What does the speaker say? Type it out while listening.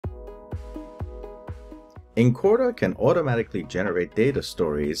Incorta can automatically generate data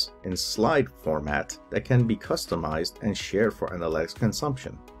stories in slide format that can be customized and shared for analytics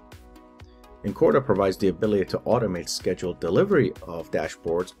consumption. Incorta provides the ability to automate scheduled delivery of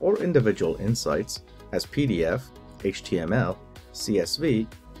dashboards or individual insights as PDF, HTML, CSV,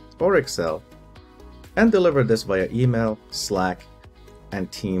 or Excel, and deliver this via email, Slack, and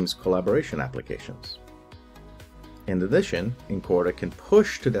Teams collaboration applications. In addition, Incorta can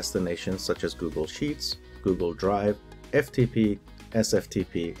push to destinations such as Google Sheets, Google Drive, FTP,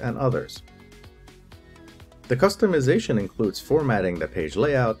 SFTP, and others. The customization includes formatting the page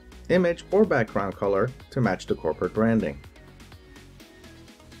layout, image, or background color to match the corporate branding.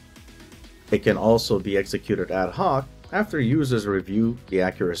 It can also be executed ad hoc after users review the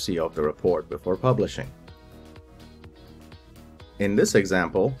accuracy of the report before publishing. In this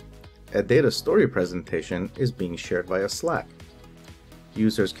example, a data story presentation is being shared via Slack.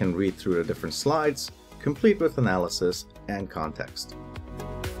 Users can read through the different slides, complete with analysis and context.